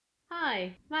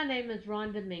Hi, my name is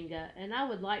Ron Dominga, and I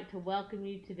would like to welcome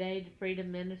you today to Freedom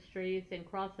Ministries in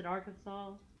Crossett,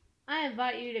 Arkansas. I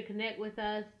invite you to connect with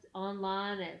us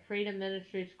online at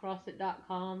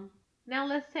freedomministriescrossett.com. Now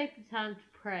let's take the time to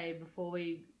pray before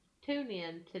we tune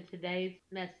in to today's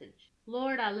message.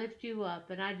 Lord, I lift you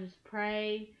up and I just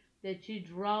pray that you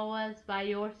draw us by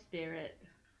your Spirit.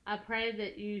 I pray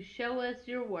that you show us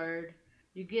your word.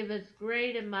 You give us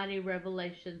great and mighty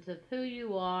revelations of who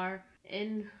you are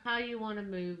and how you want to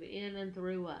move in and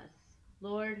through us.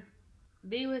 Lord,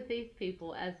 be with these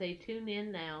people as they tune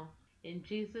in now. In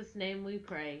Jesus' name we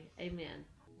pray. Amen.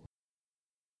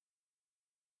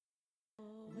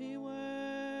 We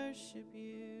worship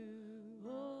you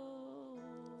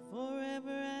forever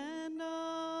and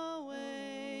always,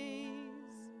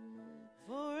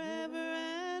 forever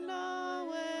and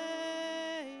always.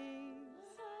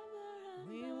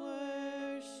 We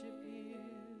worship you,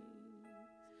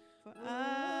 for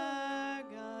our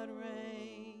God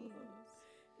reigns.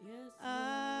 Yes,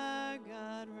 our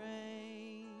God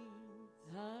reigns.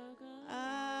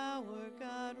 Our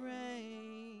God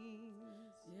reigns.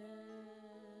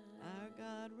 Our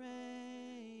God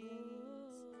reigns.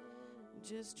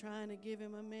 Just trying to give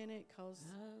him a minute because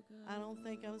I don't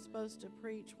think I'm supposed to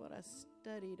preach what I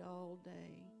studied all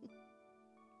day.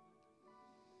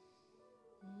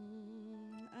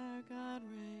 Our God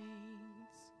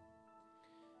reigns.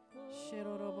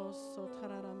 Shiroroboso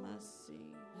tararamasi.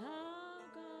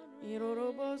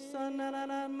 Irorobosa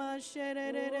nararama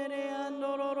shererere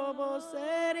andororobose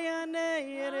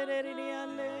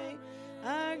riane.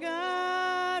 Our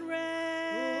God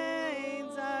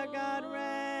reigns, our God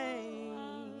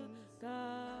reigns,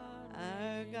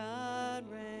 our God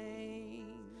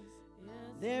reigns.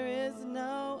 There is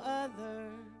no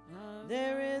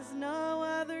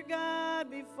other God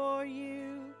before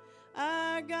you.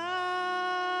 Our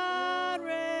God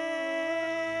reigns,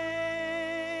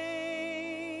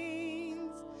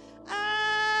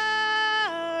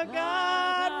 our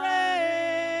God reigns.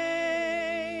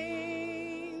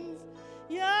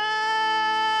 Yahweh,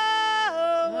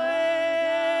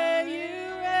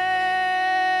 you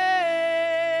reign.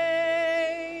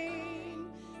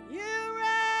 You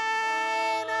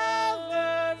reign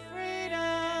over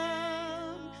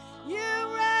freedom. You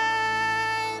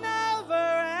reign over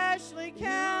Ashley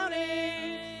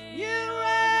County. You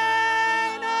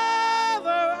reign over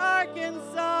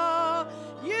Arkansas.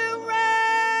 You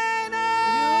reign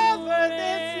over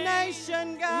this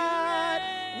nation, God.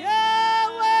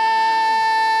 Yahweh,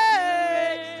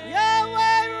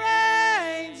 Yahweh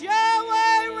reigns.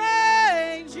 Yahweh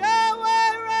reigns.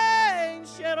 Yahweh reigns.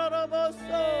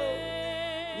 Shiroroboso.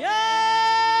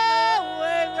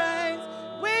 Yahweh reigns.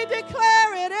 We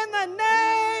declare it in the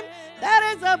name that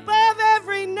is above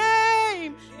every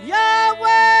name.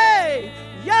 Yahweh,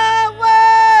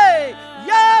 Yahweh,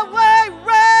 Yahweh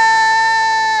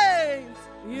reigns.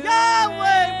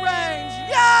 Yahweh reigns.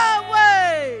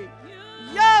 Yahweh,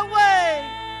 Yahweh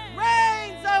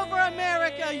reigns over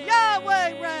America. Yahweh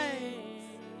reigns.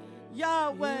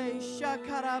 Yahweh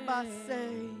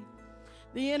shakarabase.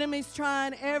 The enemy's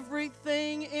trying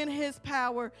everything in his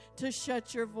power to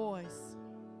shut your voice.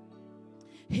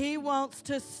 He wants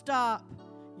to stop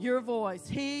your voice.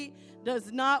 He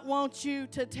does not want you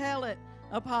to tell it,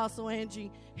 Apostle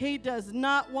Angie. He does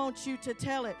not want you to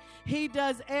tell it. He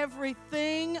does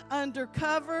everything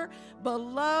undercover,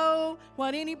 below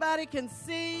what anybody can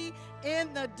see,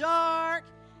 in the dark.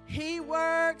 He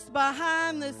works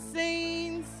behind the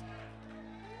scenes.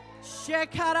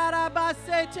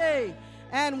 Shekarabasete.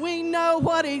 And we know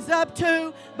what he's up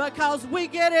to because we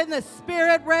get in the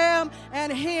spirit realm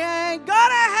and he ain't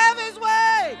gonna have his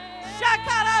way.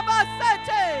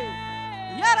 Shakarabasete.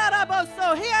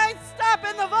 Yararaboso. He ain't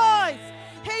stopping the voice.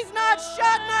 He's not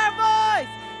shutting our voice.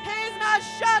 He's not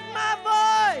shutting my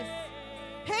voice.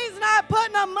 He's not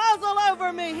putting a muzzle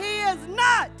over me. He is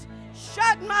not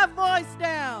shutting my voice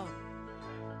down.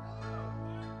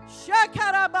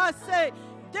 Shakarabase.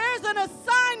 There's an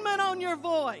assignment on your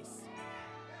voice.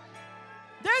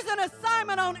 There's an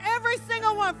assignment on every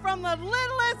single one, from the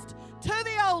littlest to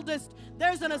the oldest.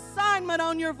 There's an assignment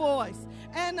on your voice.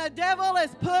 And the devil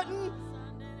is putting,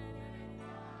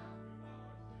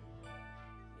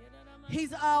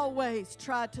 he's always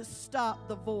tried to stop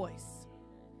the voice.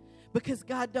 Because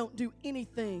God don't do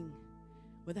anything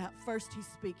without first he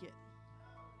speak it.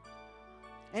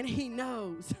 And he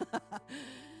knows,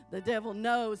 the devil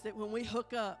knows that when we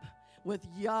hook up with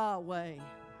Yahweh,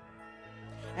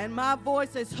 and my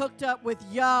voice is hooked up with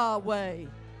Yahweh,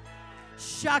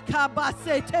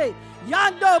 Shakabasete,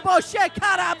 Yandobo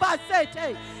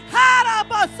Shekarabasete,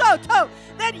 Harabasoto,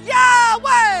 that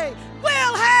Yahweh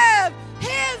will have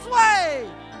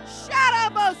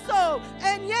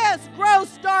Yes,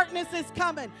 gross darkness is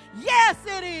coming. Yes,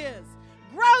 it is.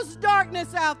 Gross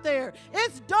darkness out there.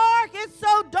 It's dark. It's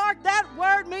so dark. That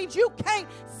word means you can't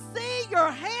see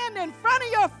your hand in front of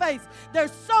your face.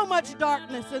 There's so much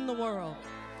darkness in the world.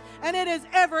 And it is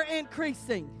ever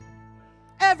increasing.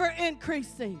 Ever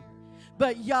increasing.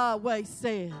 But Yahweh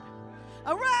said,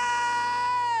 arise!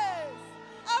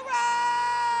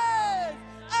 Arise!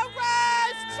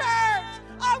 Arise, church!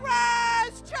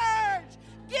 Arise, church!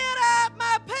 Get up,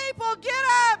 my people! Get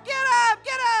up! Get up!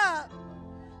 Get up!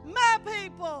 My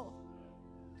people!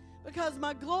 Because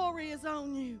my glory is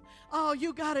on you. All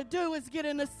you got to do is get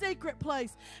in the secret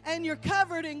place, and you're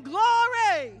covered in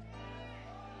glory.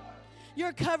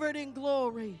 You're covered in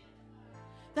glory.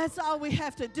 That's all we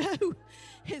have to do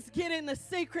is get in the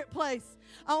secret place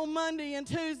on Monday and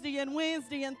Tuesday and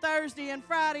Wednesday and Thursday and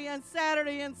Friday and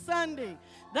Saturday and Sunday.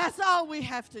 That's all we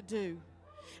have to do.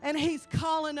 And He's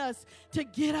calling us to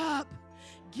get up.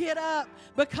 Get up,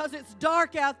 because it's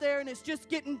dark out there and it's just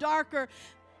getting darker.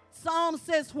 Psalm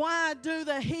says, why do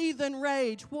the heathen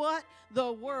rage? What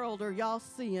the world are y'all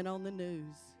seeing on the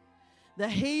news? The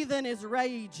heathen is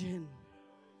raging.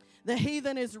 The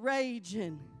heathen is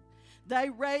raging. They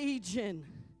raging.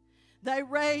 They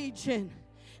raging.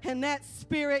 And that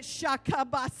spirit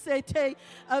shakabasete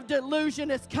of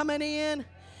delusion is coming in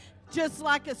just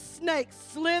like a snake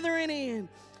slithering in,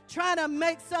 trying to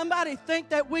make somebody think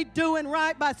that we're doing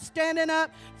right by standing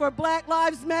up for Black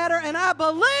Lives Matter. And I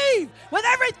believe with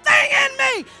everything in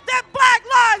me that Black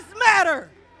Lives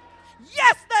Matter.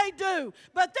 Yes, they do.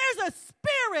 But there's a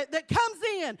spirit that comes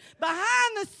in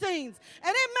behind the scenes,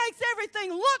 and it makes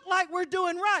everything look like we're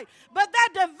doing right. But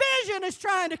that division is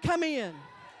trying to come in.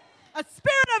 A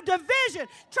spirit of division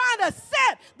trying to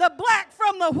set the black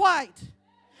from the white.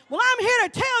 Well, I'm here to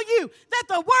tell you that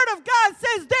the Word of God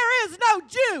says there is no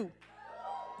Jew.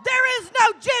 There is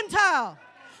no Gentile.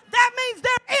 That means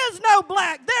there is no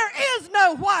black. There is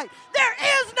no white. There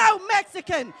is no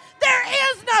Mexican. There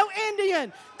is no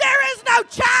Indian. There is no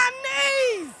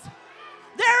Chinese.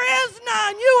 There is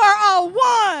none. You are all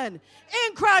one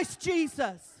in Christ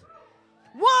Jesus.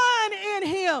 One in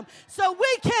Him. So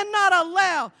we cannot.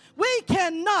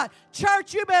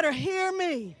 Church, you better hear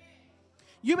me.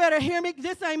 You better hear me.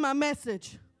 This ain't my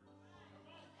message.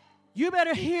 You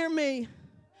better hear me.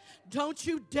 Don't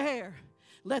you dare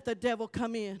let the devil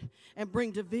come in and bring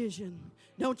division.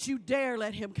 Don't you dare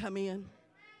let him come in.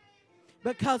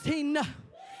 Because he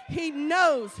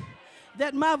knows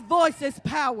that my voice is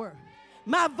power.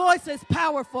 My voice is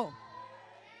powerful.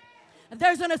 And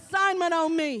there's an assignment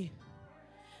on me.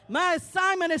 My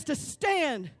assignment is to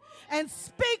stand and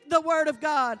speak the word of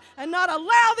God and not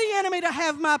allow the enemy to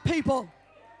have my people.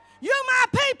 You my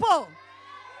people.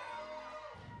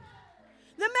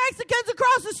 The Mexicans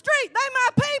across the street, they my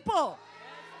people.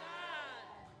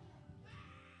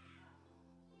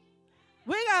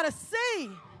 We got to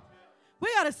see.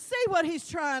 We got to see what he's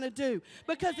trying to do.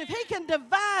 Because if he can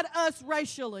divide us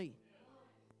racially,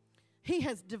 he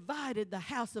has divided the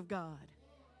house of God.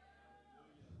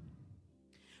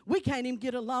 We can't even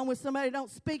get along with somebody who don't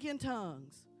speak in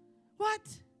tongues. What?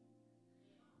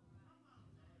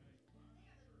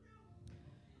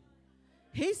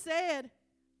 He said,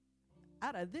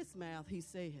 out of this mouth, he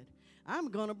said, I'm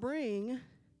going to bring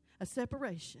a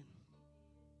separation.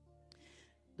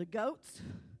 The goats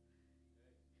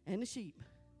and the sheep,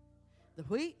 the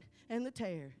wheat and the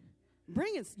tare.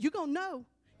 Bring it. You're going to know.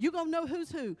 You're going to know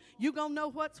who's who. You're going to know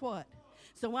what's what.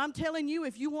 So I'm telling you,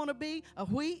 if you want to be a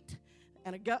wheat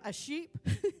and a sheep,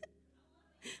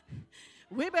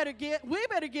 we better get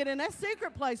in that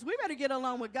secret place. We better get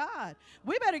along with God.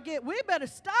 We better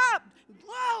stop.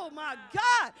 Oh my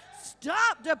God.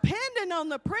 Stop depending on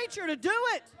the preacher to do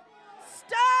it.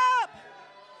 Stop.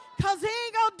 Because he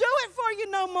ain't going to do it for you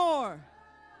no more.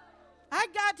 I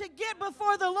got to get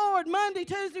before the Lord Monday,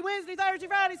 Tuesday, Wednesday, Thursday,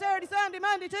 Friday, Saturday, Sunday,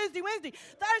 Monday, Tuesday, Wednesday,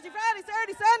 Thursday, Friday,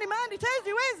 Saturday, Sunday, Monday,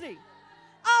 Tuesday, Wednesday.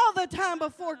 All the time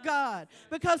before God.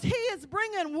 Because he is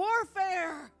bringing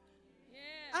warfare. Yeah.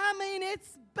 I mean,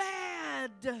 it's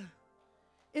bad.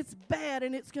 It's bad,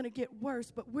 and it's going to get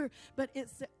worse. But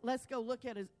let's go look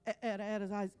at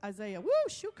Isaiah. Woo,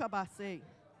 shukabasi.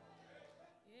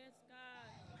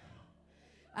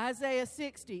 Isaiah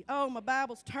 60. Oh, my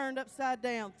Bible's turned upside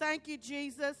down. Thank you,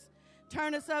 Jesus.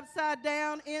 Turn us upside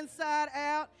down, inside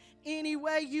out. Any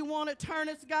way you want to turn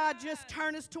us, God, just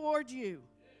turn us towards you.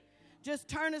 Just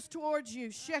turn us towards you.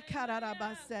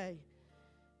 Shekarabase.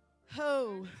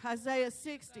 Oh, Isaiah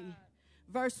 60,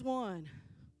 verse 1.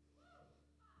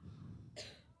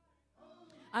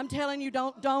 I'm telling you,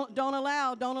 don't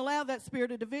allow that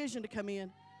spirit of division to come in.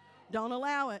 Don't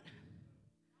allow it.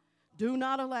 Do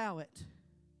not allow it.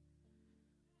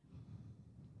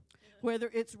 Whether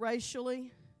it's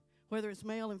racially, whether it's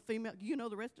male and female. You know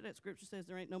the rest of that scripture says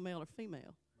there ain't no male or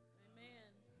female.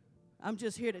 I'm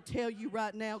just here to tell you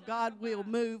right now, God will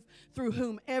move through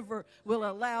whomever will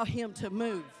allow him to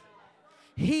move.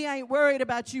 He ain't worried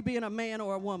about you being a man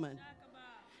or a woman.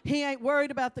 He ain't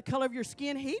worried about the color of your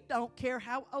skin. He don't care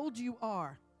how old you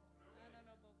are.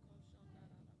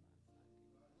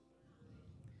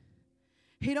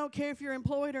 He don't care if you're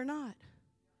employed or not.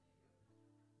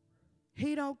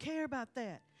 He don't care about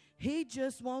that. He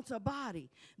just wants a body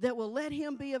that will let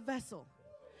him be a vessel.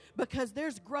 Because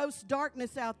there's gross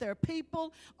darkness out there.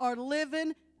 People are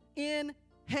living in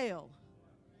hell.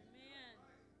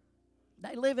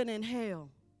 They living in hell.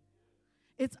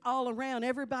 It's all around.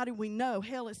 Everybody we know,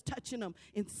 hell is touching them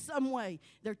in some way.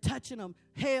 They're touching them.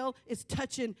 Hell is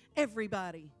touching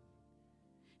everybody.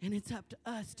 And it's up to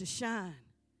us to shine.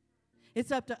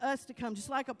 It's up to us to come. Just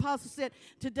like Apostle said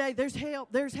today, there's help.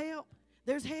 There's help.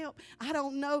 There's help. I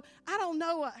don't know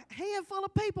a handful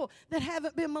of people that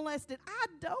haven't been molested. I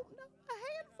don't know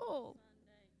a handful.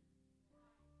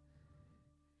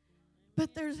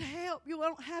 But there's help. You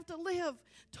don't have to live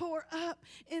tore up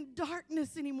in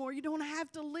darkness anymore. You don't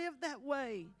have to live that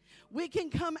way. We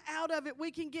can come out of it. We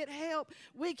can get help.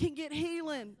 We can get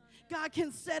healing. God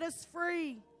can set us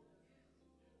free.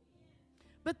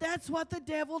 But that's what the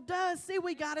devil does. See,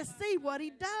 we got to see what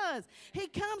he does. He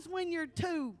comes when you're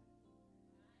two.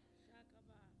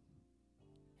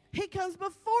 He comes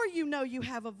before you know you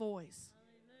have a voice.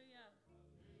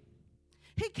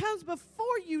 He comes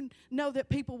before you know that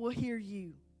people will hear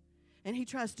you. And he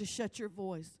tries to shut your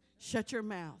voice, shut your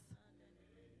mouth.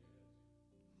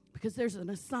 Because there's an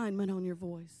assignment on your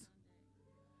voice.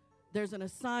 There's an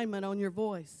assignment on your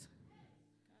voice.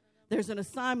 There's an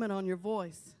assignment on your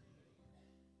voice.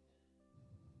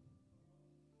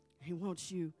 He wants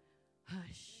you,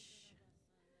 hush.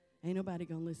 Ain't nobody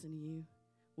going to listen to you.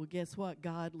 Well, guess what?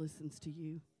 God listens to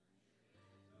you.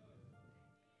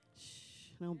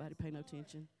 Shh. Nobody pay no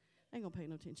attention. They ain't going to pay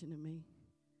no attention to me.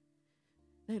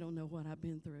 They don't know what I've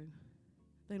been through.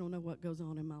 They don't know what goes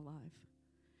on in my life.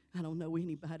 I don't know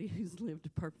anybody who's lived a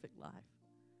perfect life.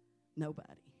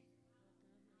 Nobody.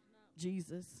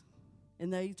 Jesus.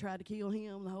 And they tried to kill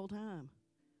him the whole time.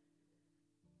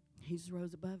 He just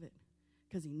rose above it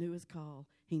because he knew his call.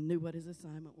 He knew what his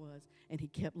assignment was, and he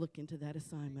kept looking to that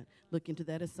assignment,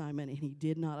 and he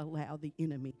did not allow the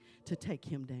enemy to take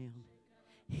him down.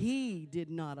 He did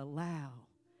not allow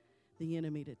the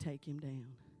enemy to take him down.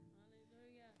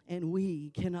 And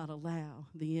we cannot allow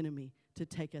the enemy to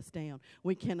take us down.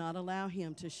 We cannot allow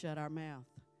him to shut our mouth.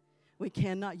 We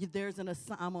cannot. There's an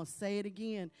I'm going to say it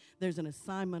again. There's an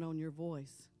assignment on your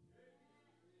voice.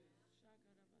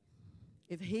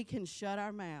 If he can shut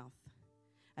our mouth.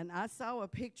 And I saw a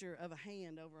picture of a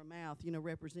hand over a mouth,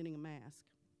 representing a mask.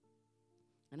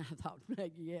 And I thought,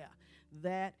 yeah,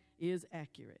 that is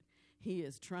accurate. He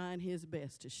is trying his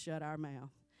best to shut our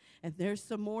mouth. And there's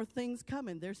some more things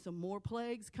coming. There's some more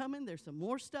plagues coming. There's some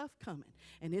more stuff coming.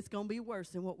 And it's going to be worse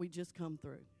than what we just come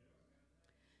through.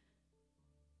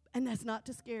 And that's not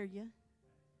to scare you.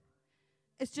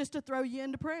 It's just to throw you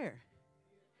into prayer.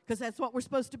 Because that's what we're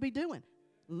supposed to be doing.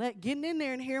 Getting in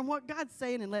there and hearing what God's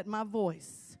saying and letting my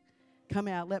voice come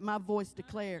out. Let my voice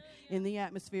declare in the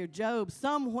atmosphere. Job,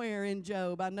 somewhere in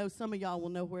Job, I know some of y'all will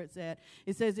know where it's at.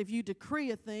 It says if you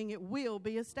decree a thing, it will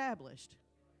be established.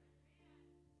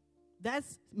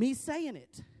 That's me saying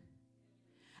it.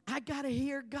 I got to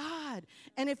hear God.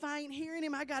 And if I ain't hearing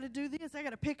him, I got to do this. I got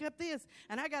to pick up this.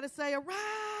 And I got to say,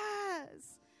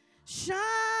 arise,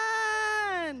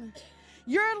 shine.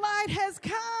 Your light has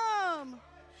come.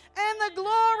 And the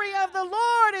glory of the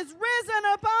Lord is risen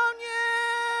upon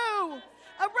you.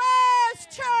 Arise,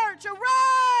 church.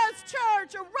 Arise,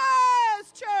 church.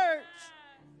 Arise, church.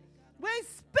 We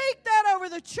speak that over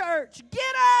the church.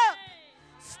 Get up.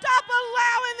 Stop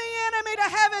allowing the enemy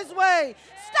to have his way.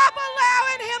 Stop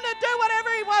allowing him to do whatever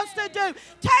he wants to do.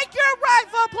 Take your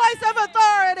rightful place of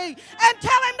authority and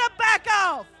tell him to back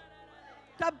off.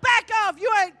 To back off.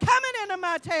 You ain't coming into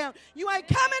my town. You ain't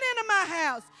coming into my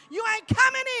house. You ain't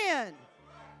coming in.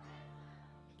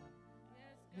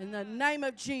 In the name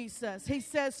of Jesus, he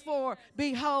says, for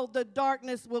behold, the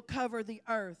darkness will cover the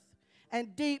earth,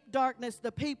 and deep darkness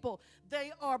the people.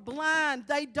 They are blind.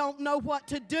 They don't know what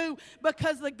to do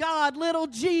because the God, little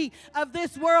g, of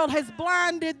this world has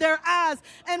blinded their eyes.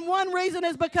 And one reason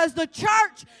is because the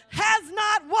church has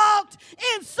not walked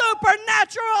in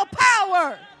supernatural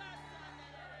power.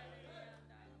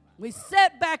 We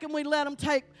sat back and we let them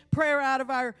take prayer out of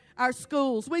our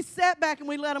schools. We sat back and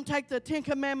we let them take the 10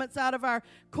 Commandments out of our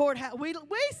courthouse. We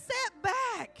sat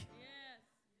back.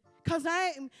 Because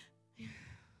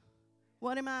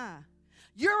What am I?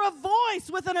 You're a voice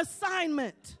with an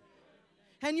assignment.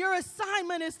 And your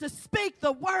assignment is to speak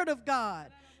the word of God.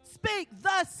 Speak,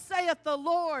 thus saith the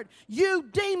Lord, you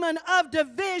demon of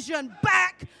division,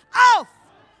 back off.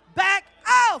 Back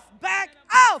off. Back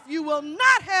off. You will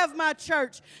not have my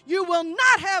church. You will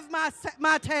not have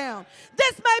my town.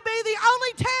 This may be the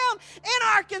only town in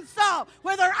Arkansas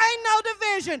where there ain't no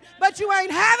division, but you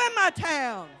ain't having my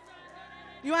town.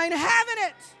 You ain't having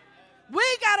it. We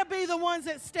got to be the ones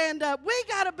that stand up. We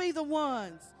got to be the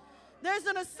ones. There's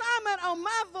an assignment on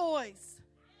my voice.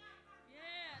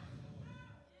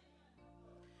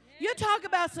 You talk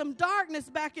about some darkness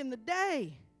back in the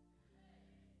day.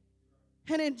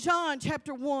 And in John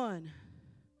chapter 1,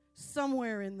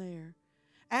 somewhere in there,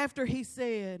 after he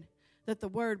said that the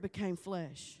Word became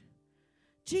flesh,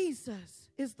 Jesus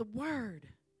is the Word.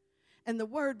 And the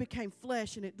Word became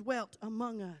flesh and it dwelt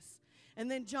among us. And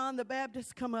then John the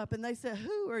Baptist come up and they said,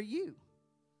 who are you?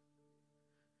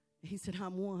 He said,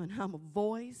 I'm one. I'm a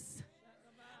voice.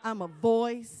 I'm a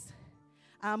voice.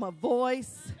 I'm a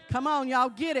voice. Come on, y'all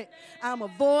get it. I'm a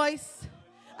voice.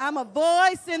 I'm a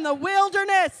voice in the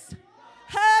wilderness.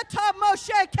 How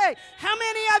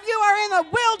many of you are in the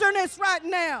wilderness right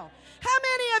now? How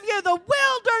many of you, the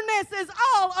wilderness is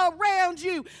all around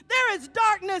you. There is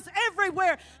darkness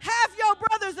everywhere. Half your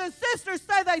brothers and sisters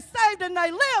say they saved and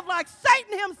they live like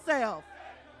Satan himself.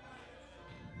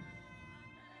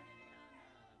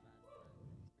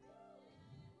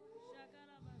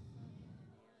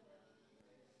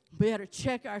 Better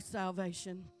check our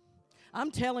salvation. I'm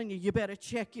telling you, you better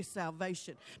check your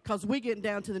salvation because we're getting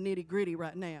down to the nitty-gritty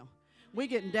right now. We're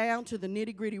getting down to the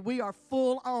nitty-gritty. We are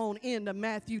full on into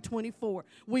Matthew 24.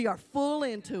 We are full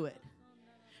into it.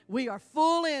 We are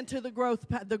full into the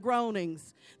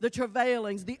groanings, the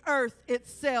travailings. The earth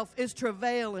itself is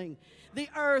travailing. The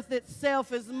earth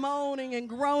itself is moaning and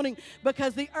groaning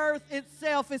because the earth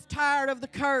itself is tired of the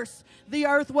curse. The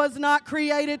earth was not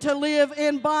created to live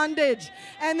in bondage,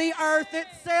 and the earth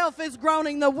itself is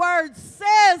groaning. The Word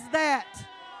says that.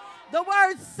 The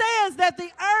Word says that the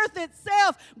earth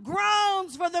itself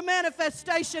groans for the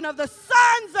manifestation of the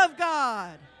sons of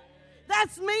God.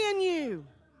 That's me and you.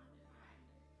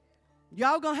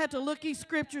 Y'all gonna have to look these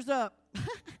scriptures up.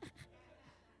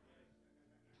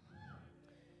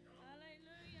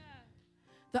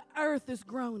 The earth is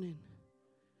groaning.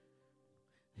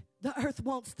 The earth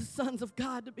wants the sons of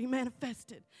God to be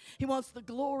manifested. He wants the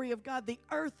glory of God. The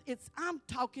earth, I'm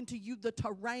talking to you, the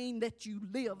terrain that you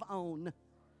live on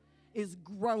is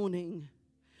groaning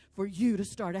for you to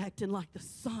start acting like the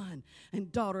son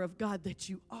and daughter of God that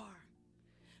you are.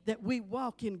 That we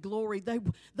walk in glory. The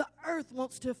earth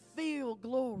wants to feel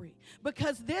glory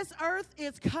because this earth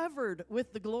is covered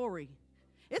with the glory.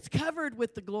 It's covered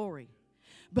with the glory.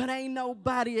 But ain't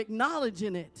nobody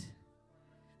acknowledging it.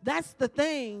 That's the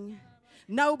thing.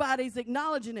 Nobody's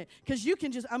acknowledging it. Because you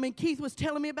can Keith was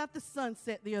telling me about the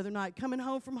sunset the other night, coming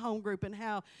home from home group and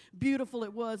how beautiful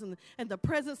it was. And the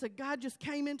presence of God just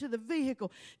came into the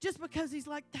vehicle just because he's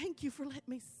like, thank you for letting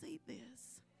me see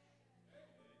this.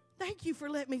 Thank you for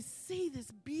letting me see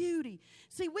this beauty.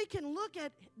 See, we can look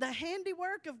at the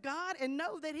handiwork of God and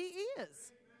know that he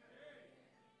is.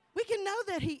 We can know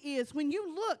that he is. When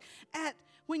you look at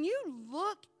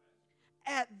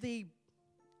the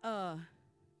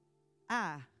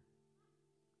eye,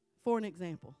 for an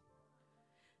example,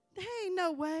 there ain't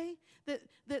no way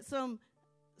that some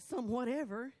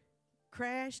whatever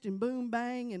crashed and boom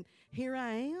bang and here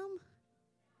I am. Amen.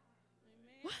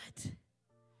 What?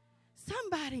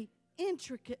 Somebody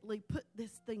intricately put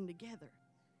this thing together.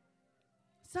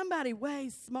 Somebody way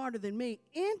smarter than me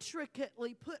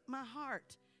intricately put my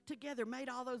heart together, made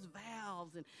all those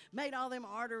valves and made all them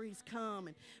arteries come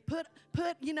and put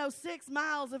 6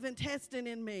 miles of intestine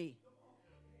in me,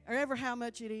 or ever how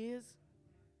much it is.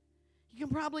 You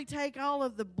can probably take all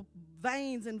of the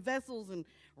veins and vessels and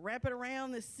wrap it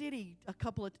around the city a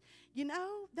couple of,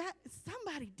 that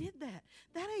somebody did that.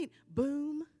 That ain't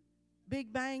boom,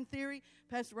 Big Bang Theory.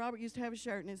 Pastor Robert used to have a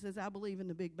shirt and it says, I believe in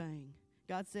the Big Bang.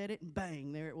 God said it and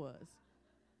bang, there it was.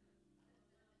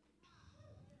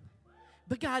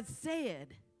 But God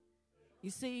said, you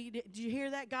see, did you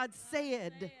hear that? God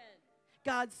said.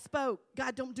 God spoke.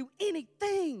 God don't do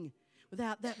anything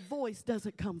without that voice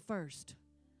doesn't come first.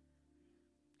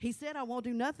 He said, I won't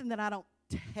do nothing that I don't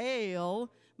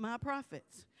tell my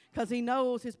prophets. Because he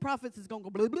knows his prophets is going to go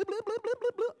blah, blah, blah, blah, blah, blah,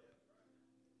 blah.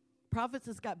 Prophets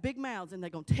has got big mouths and they're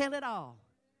going to tell it all.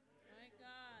 Thank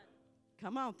God.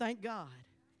 Come on, thank God.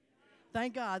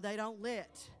 Thank God they don't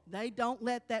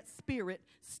let that spirit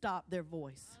stop their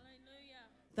voice. Hallelujah.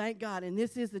 Thank God. And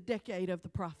this is the decade of the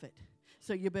prophet.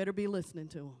 So you better be listening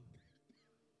to them.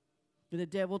 The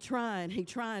devil he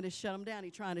trying to shut them down.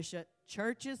 He trying to shut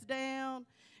churches down.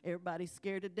 Everybody's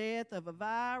scared to death of a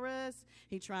virus.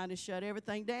 He's trying to shut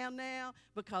everything down now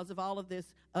because of all of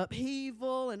this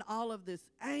upheaval and all of this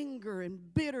anger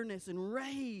and bitterness and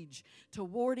rage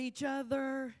toward each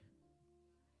other.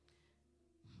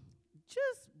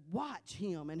 Just watch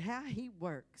him and how he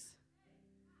works.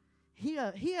 He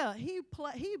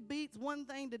beats one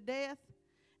thing to death,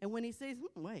 and when he sees,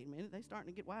 wait a minute, they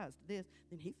starting to get wise to this,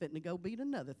 then he fitting to go beat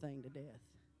another thing to death.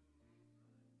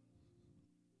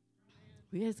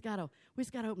 We just gotta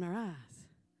open our eyes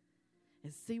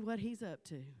and see what he's up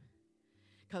to.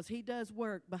 Because he does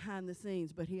work behind the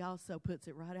scenes, but he also puts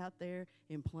it right out there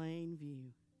in plain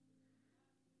view.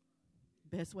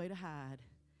 Best way to hide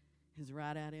is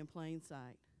right out in plain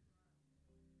sight.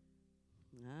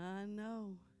 I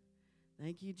know.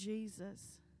 Thank you, Jesus.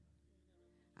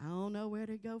 I don't know where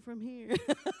to go from here.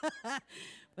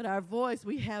 But our voice,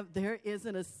 there is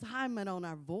an assignment on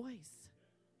our voice.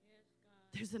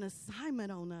 There's an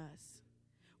assignment on us.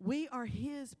 We are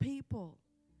his people.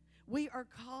 We are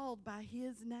called by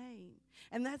his name.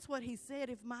 And that's what he said,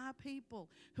 if my people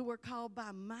who are called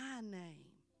by my name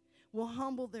will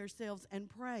humble themselves and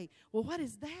pray. Well, what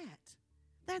is that?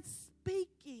 That's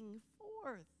speaking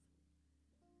forth.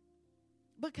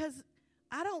 Because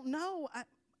I don't know,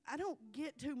 I don't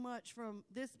get too much from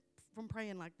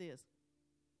praying like this.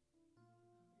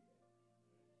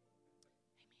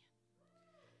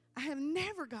 I have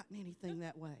never gotten anything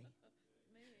that way.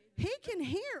 He can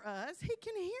hear us. He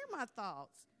can hear my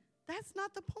thoughts. That's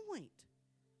not the point.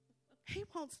 He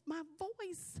wants my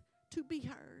voice to be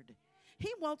heard.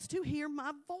 He wants to hear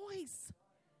my voice.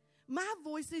 My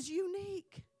voice is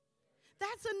unique.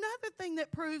 That's another thing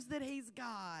that proves that he's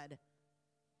God.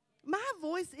 My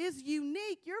voice is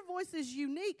unique. Your voice is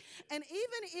unique. And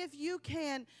even if you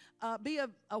can be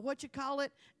a what you call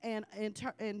it and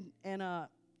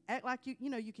act like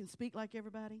you can speak like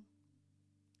everybody.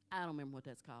 I don't remember what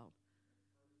that's called.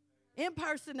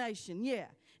 Impersonation, yeah.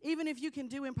 Even if you can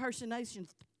do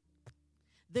impersonations,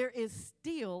 there is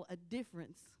still a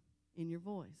difference in your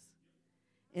voice.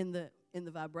 In the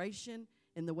vibration,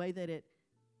 in the way that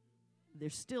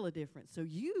there's still a difference. So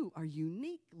you are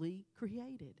uniquely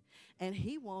created. And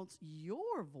he wants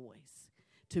your voice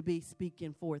to be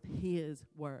speaking forth his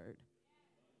word.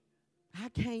 I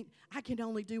can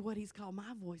only do what he's called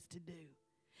my voice to do.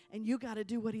 And you got to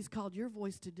do what he's called your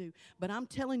voice to do. But I'm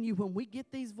telling you, when we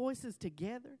get these voices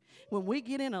together, when we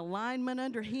get in alignment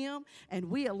under him, and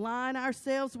we align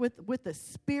ourselves with the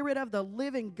Spirit of the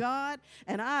living God,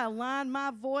 and I align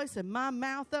my voice and my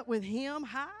mouth up with him,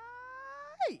 hi,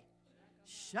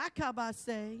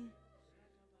 shakabase,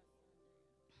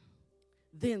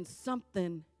 then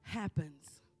something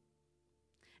happens.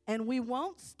 And we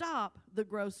won't stop the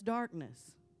gross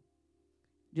darkness.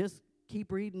 Just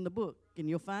keep reading the book, and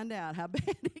you'll find out how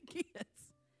bad it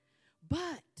gets.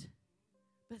 But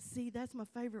see, that's my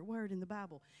favorite word in the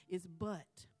Bible, is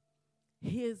but.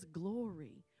 His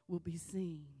glory will be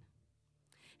seen.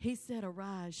 He said,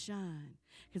 arise, shine,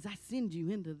 because I send you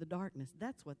into the darkness.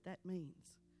 That's what that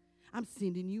means. I'm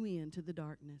sending you into the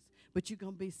darkness. But you're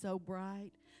going to be so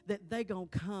bright that they're going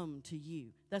to come to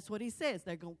you. That's what he says.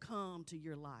 They're going to come to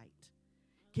your light.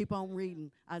 Keep on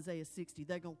reading Isaiah 60.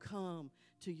 They're going to come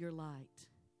to your light.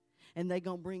 And they're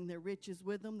going to bring their riches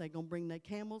with them. They're going to bring their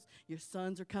camels. Your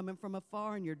sons are coming from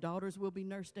afar, and your daughters will be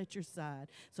nursed at your side.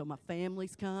 So my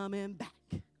family's coming back.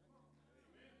 It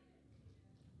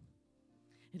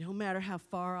don't matter how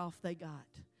far off they got.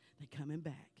 They're coming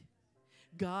back.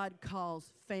 God calls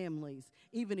families,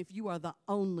 even if you are the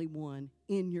only one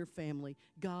in your family,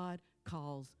 God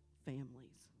calls families.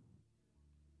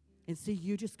 And see,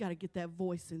 you just got to get that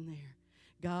voice in there.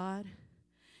 God,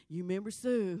 you remember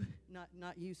Sue,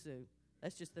 not you, Sue.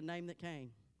 That's just the name that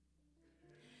came.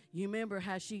 You remember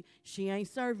how she ain't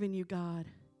serving you, God.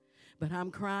 But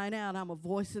I'm crying out. I'm a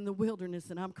voice in the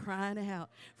wilderness, and I'm crying out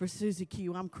for Susie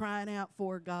Q. I'm crying out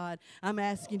for her, God. I'm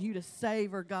asking you to save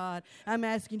her, God. I'm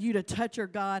asking you to touch her,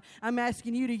 God. I'm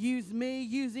asking you to use me,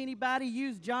 use anybody,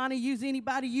 use Johnny, use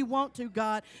anybody you want to,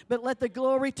 God. But let the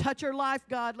glory touch her life,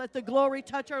 God. Let the glory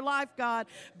touch her life, God.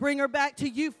 Bring her back to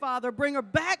you, Father. Bring her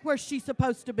back where she's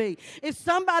supposed to be. If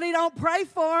somebody don't pray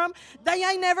for them, they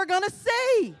ain't never going to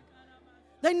see.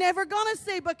 They're never going to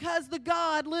see, because the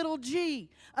God, little g,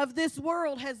 of this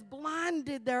world has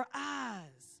blinded their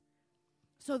eyes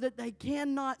so that they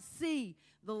cannot see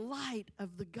the light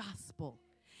of the gospel.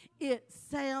 It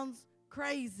sounds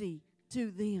crazy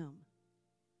to them.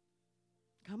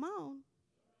 Come on.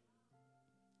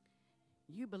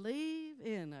 You believe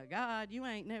in a God you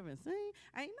ain't never seen?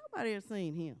 Ain't nobody ever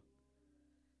seen him.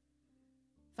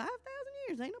 5,000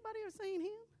 years. Ain't nobody ever seen him.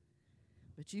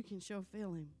 But you can sure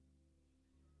feel him.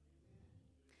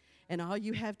 And all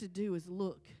you have to do is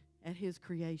look at his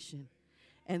creation.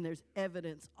 And there's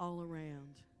evidence all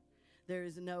around. There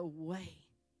is no way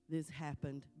this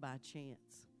happened by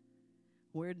chance.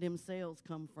 Where'd them cells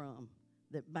come from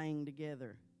that bang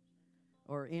together?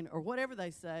 Or whatever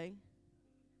they say.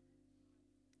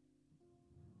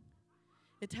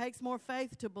 It takes more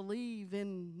faith to believe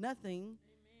in nothing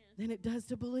than it does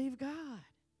to believe God.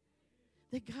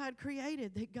 That God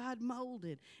created, that God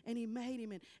molded, and he made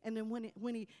him. And then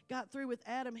when he got through with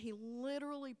Adam, he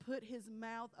literally put his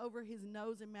mouth over his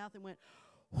nose and mouth and went,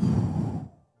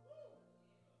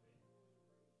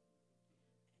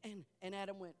 and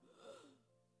Adam went,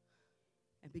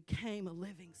 and became a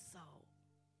living soul.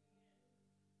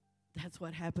 That's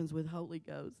what happens with Holy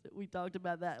Ghost. We talked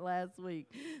about that last week.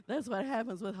 That's what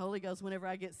happens with Holy Ghost whenever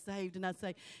I get saved and I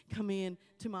say, come in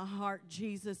to my heart,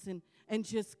 Jesus, and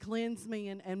just cleanse me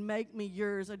and make me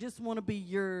yours. I just want to be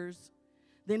yours.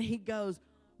 Then he goes,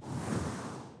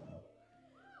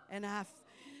 and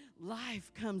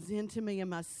life comes into me and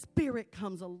my spirit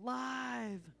comes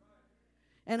alive.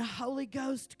 And Holy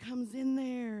Ghost comes in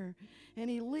there and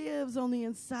he lives on the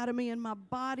inside of me, and my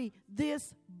body,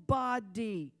 this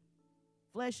body,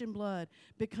 flesh and blood,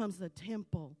 becomes the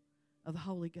temple of the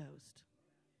Holy Ghost.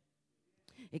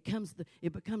 It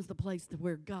becomes the place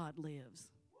where God lives.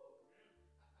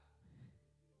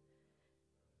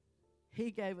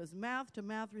 He gave us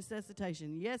mouth-to-mouth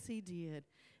resuscitation. Yes, he did.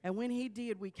 And when he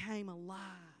did, we came alive.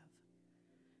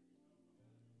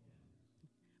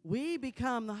 We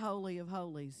become the Holy of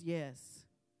Holies, yes.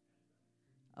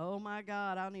 Oh, my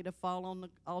God, I need to fall on the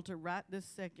altar right this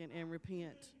second and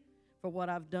repent for what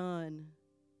I've done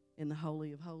in the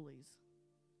Holy of Holies.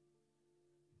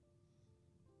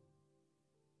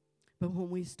 But when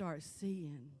we start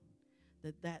seeing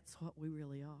that that's what we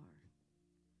really are,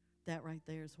 that right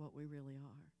there is what we really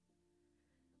are.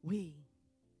 We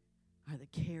are the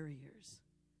carriers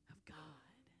of God.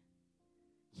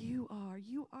 You are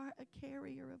a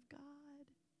carrier of God.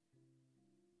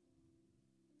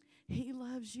 He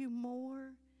loves you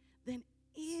more than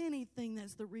anything.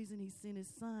 That's the reason he sent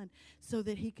his son, so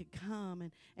that he could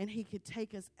come and he could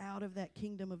take us out of that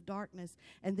kingdom of darkness,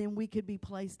 and then we could be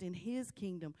placed in his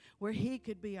kingdom, where he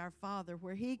could be our father,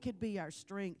 where he could be our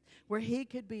strength, where he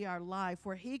could be our life,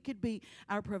 where he could be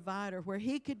our provider, where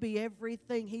he could be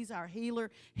everything. He's our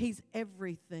healer. He's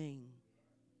everything.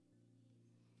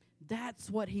 That's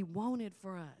what he wanted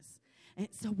for us. And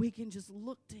so we can just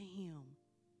look to him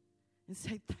and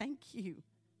say, thank you.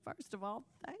 First of all,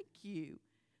 thank you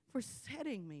for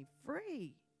setting me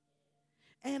free.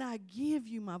 And I give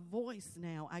you my voice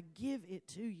now. I give it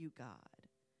to you, God.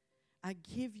 I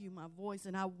give you my voice,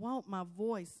 and I want my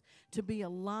voice to be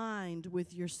aligned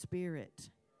with your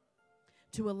spirit.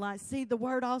 To align. See, the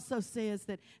word also says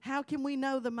that how can we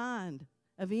know the mind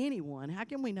of anyone? How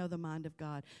can we know the mind of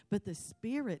God? But the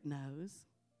Spirit knows.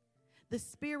 The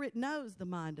Spirit knows the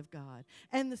mind of God.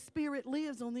 And the Spirit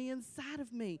lives on the inside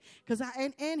of me.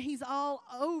 And he's all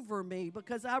over me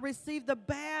because I received the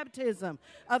baptism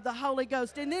of the Holy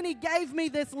Ghost. And then he gave me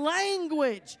this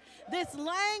language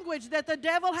that the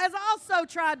devil has also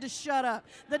tried to shut up.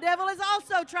 The devil has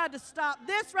also tried to stop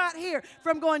this right here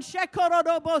from going because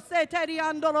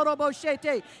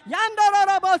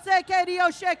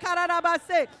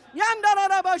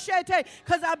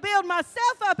I build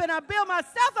myself up and I build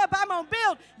myself up. I'm going to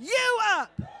build you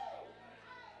up.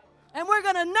 And we're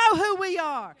going to know who we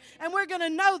are. And we're going to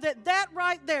know that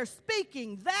right there,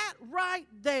 speaking, that right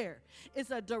there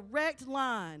is a direct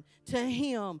line to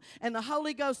him. And the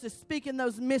Holy Ghost is speaking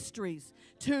those mysteries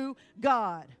to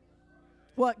God.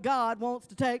 What God wants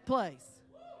to take place.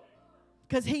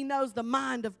 Because he knows the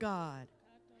mind of God.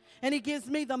 And he gives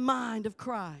me the mind of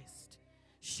Christ.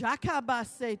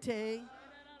 Shakabasete.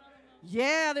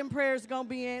 Yeah, them prayers are going to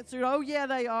be answered. Oh, yeah,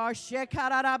 they are.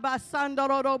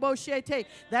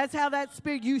 That's how that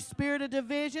spirit, you spirit of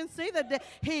division. See,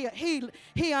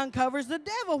 he uncovers the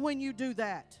devil when you do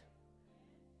that.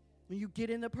 When you get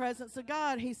in the presence of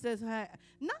God, he says, hey,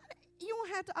 you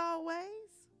don't have to always.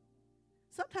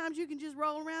 Sometimes you can just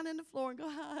roll around in the floor and go,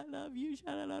 I love you.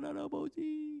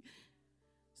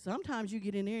 Sometimes you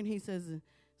get in there and he says,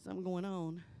 something going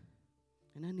on,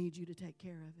 and I need you to take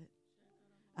care of it.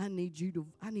 I need your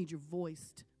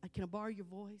voice. Can I borrow your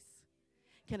voice?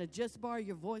 Can I just borrow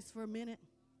your voice for a minute?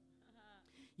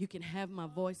 You can have my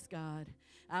voice, God.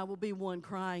 I will be one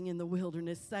crying in the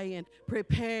wilderness, saying,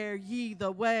 prepare ye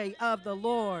the way of the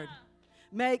Lord.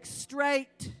 Make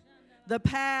straight the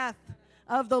path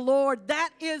of the Lord. That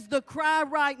is the cry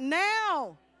right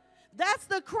now. That's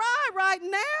the cry right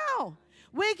now.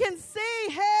 We can see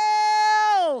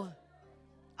hell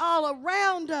all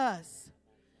around us.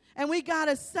 And we got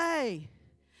to say,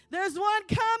 there's one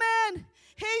coming.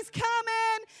 He's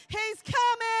coming. He's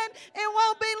coming. It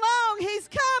won't be long. He's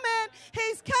coming.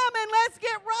 He's coming. Let's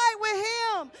get right with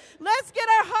him. Let's get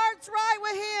our hearts right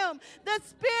with him. The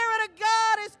Spirit of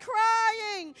God is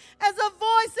crying as a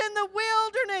voice in the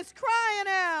wilderness, crying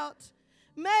out,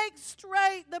 make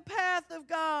straight the path of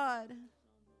God.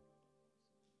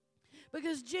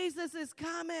 Because Jesus is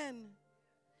coming.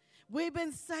 We've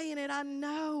been saying it. I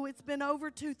know it's been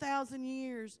over 2,000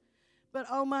 years. But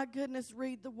oh my goodness,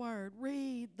 read the Word.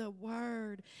 Read the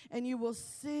Word. And you will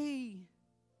see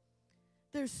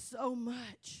there's so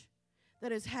much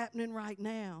that is happening right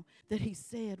now that he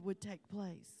said would take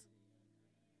place.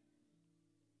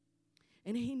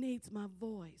 And he needs my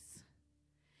voice,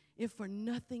 if for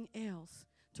nothing else,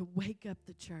 to wake up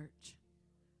the church.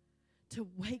 To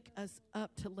wake us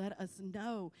up, to let us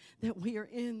know that we are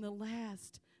in the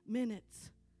last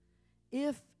minutes.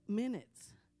 If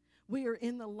minutes. We are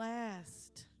in the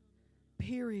last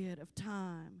period of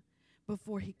time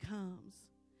before he comes.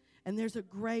 And there's a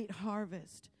great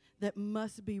harvest that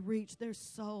must be reached. There's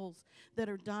souls that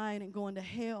are dying and going to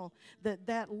hell,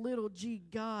 that little g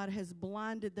God has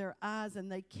blinded their eyes and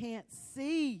they can't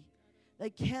see. They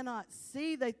cannot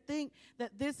see. They think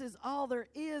that this is all there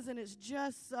is and it's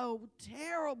just so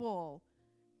terrible.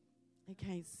 They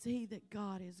can't see that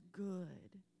God is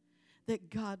good, that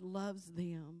God loves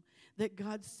them, that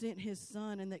God sent his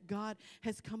Son, and that God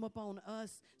has come upon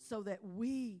us so that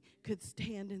we could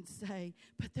stand and say,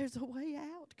 but there's a way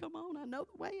out. Come on, I know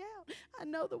the way out. I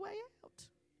know the way out.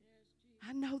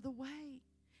 I know the way.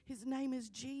 His name is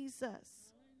Jesus.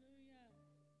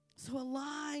 So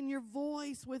align your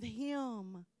voice with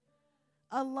him.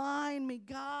 Align me,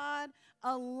 God,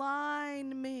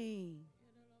 align me.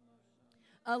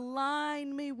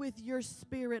 Align me with your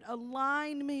Spirit.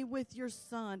 Align me with your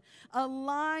Son.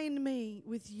 Align me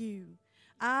with you.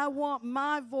 I want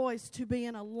my voice to be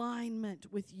in alignment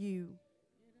with you.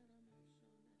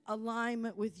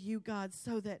 Alignment with you, God,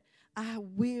 so that I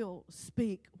will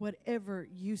speak whatever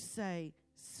you say,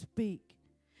 speak.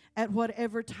 At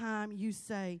whatever time you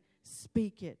say,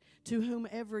 speak it. To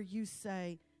whomever you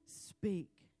say, speak.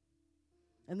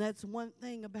 And that's one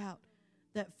thing about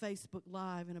that Facebook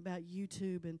Live and about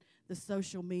YouTube and the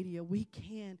social media. We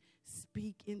can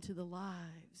speak into the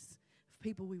lives of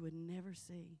people we would never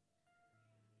see.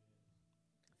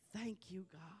 Thank you,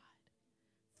 God.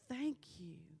 Thank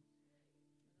you.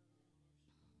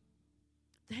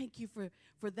 Thank you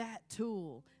for that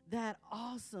tool, that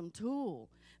awesome tool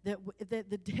that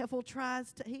the devil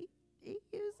tries to, he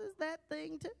uses that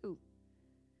thing too.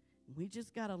 We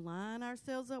just got to line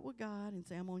ourselves up with God and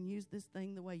say, I'm going to use this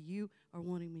thing the way you are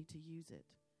wanting me to use it.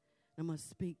 I'm going to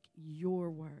speak your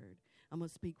word. I'm going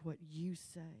to speak what you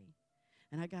say.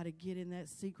 And I got to get in that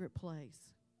secret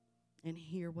place and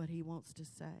hear what he wants to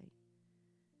say.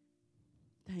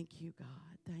 Thank you,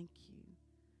 God. Thank you.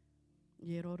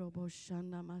 We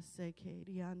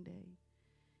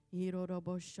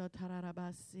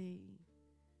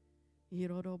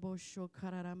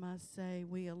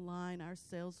align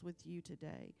ourselves with you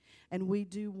today. And we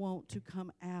do want to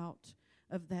come out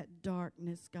of that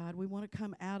darkness, God. We want to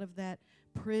come out of that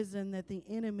prison that the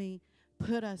enemy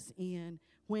put us in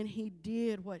when he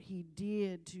did what he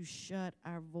did to shut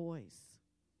our voice.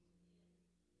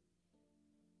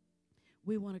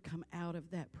 We want to come out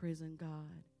of that prison,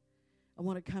 God. I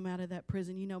want to come out of that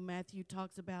prison. You know, Matthew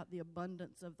talks about the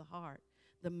abundance of the heart.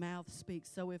 The mouth speaks.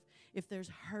 So if there's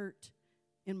hurt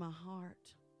in my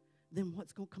heart, then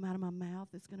what's going to come out of my mouth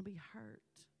is going to be hurt.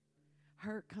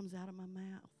 Hurt comes out of my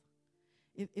mouth.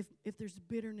 If there's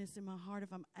bitterness in my heart,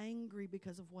 if I'm angry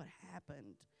because of what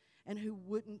happened, and who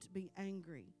wouldn't be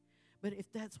angry? But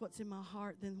if that's what's in my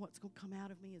heart, then what's going to come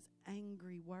out of me is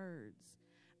angry words.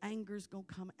 Anger's going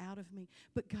to come out of me.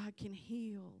 But God can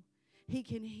heal. He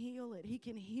can heal it. He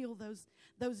can heal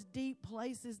those deep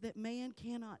places that man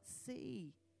cannot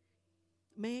see.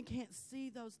 Man can't see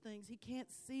those things. He can't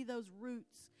see those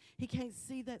roots. He can't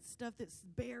see that stuff that's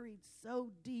buried so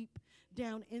deep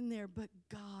down in there, but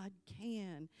God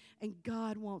can. And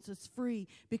God wants us free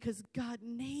because God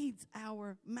needs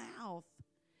our mouth.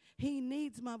 He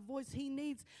needs my voice. He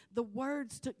needs the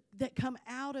words that come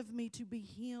out of me to be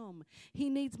him. He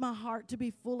needs my heart to be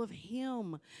full of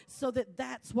him so that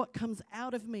that's what comes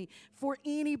out of me for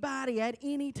anybody at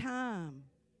any time.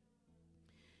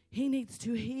 He needs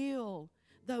to heal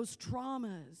those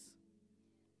traumas.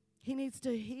 He needs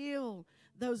to heal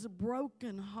those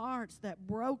broken hearts, that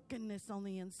brokenness on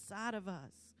the inside of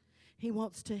us. He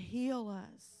wants to heal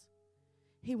us.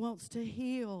 He wants to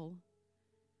heal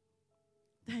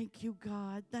Thank you,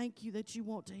 God. Thank you that you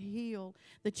want to heal,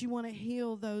 that you want to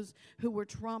heal those who were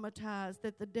traumatized,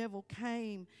 that the devil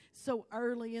came so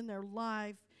early in their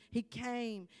life. He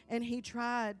came and he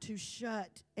tried to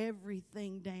shut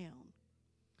everything down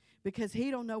because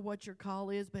he don't know what your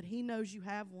call is, but he knows you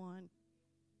have one.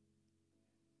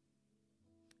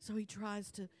 So he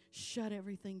tries to shut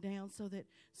everything down so that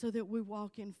we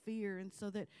walk in fear, and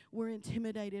so that we're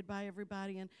intimidated by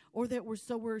everybody, and or that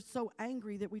we're so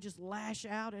angry that we just lash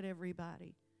out at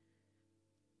everybody.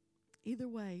 Either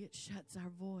way, it shuts our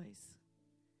voice.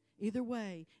 Either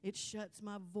way, it shuts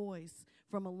my voice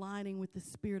from aligning with the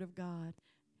Spirit of God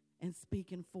and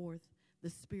speaking forth the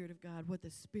Spirit of God, what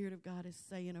the Spirit of God is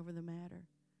saying over the matter.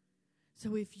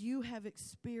 So if you have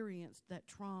experienced that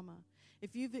trauma,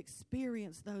 if you've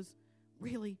experienced those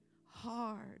really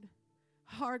hard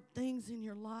things in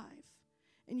your life,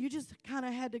 and you just kind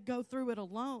of had to go through it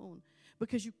alone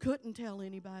because you couldn't tell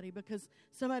anybody, because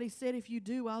somebody said, if you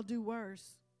do, I'll do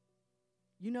worse.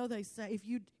 You know, they say, if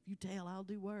you tell, I'll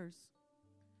do worse.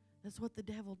 That's what the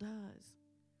devil does.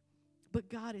 But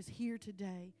God is here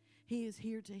today. He is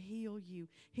here to heal you.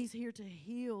 He's here to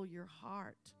heal your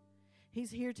heart. He's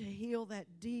here to heal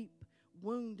that deep,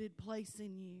 wounded place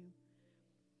in you.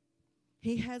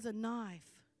 He has a knife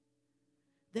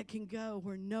that can go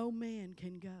where no man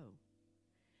can go.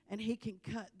 And he can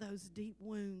cut those deep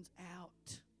wounds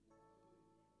out.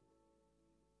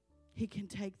 He can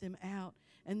take them out.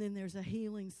 And then there's a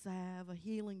healing salve, a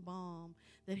healing balm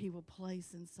that he will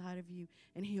place inside of you.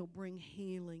 And he'll bring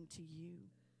healing to you.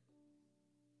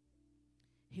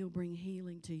 He'll bring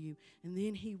healing to you. And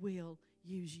then he will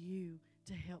use you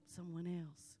to help someone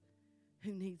else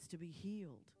who needs to be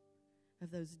healed of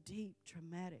those deep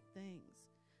traumatic things,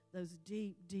 those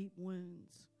deep, deep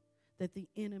wounds that the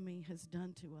enemy has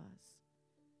done to us.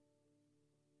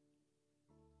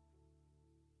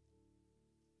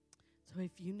 So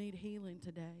if you need healing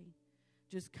today,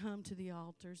 just come to the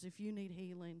altars. If you need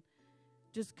healing,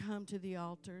 just come to the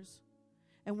altars,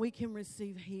 and we can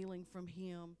receive healing from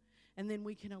him, and then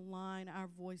we can align our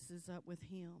voices up with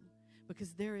him,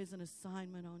 because there is an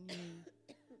assignment on you.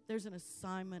 There's an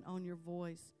assignment on your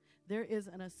voice. There is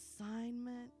an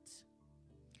assignment,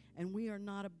 and we are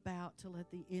not about to let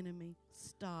the enemy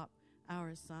stop our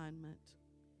assignment.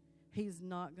 He's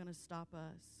not going to stop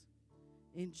us.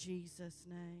 In Jesus'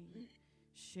 name.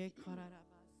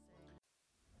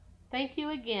 Thank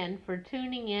you again for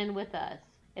tuning in with us.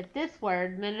 If this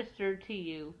word ministered to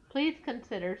you, please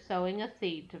consider sowing a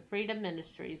seed to Freedom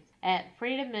Ministries at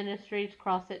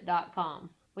freedomministriescrossit.com.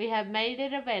 We have made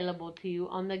it available to you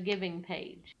on the giving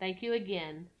page. Thank you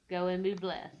again. Go and be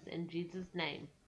blessed in Jesus' name.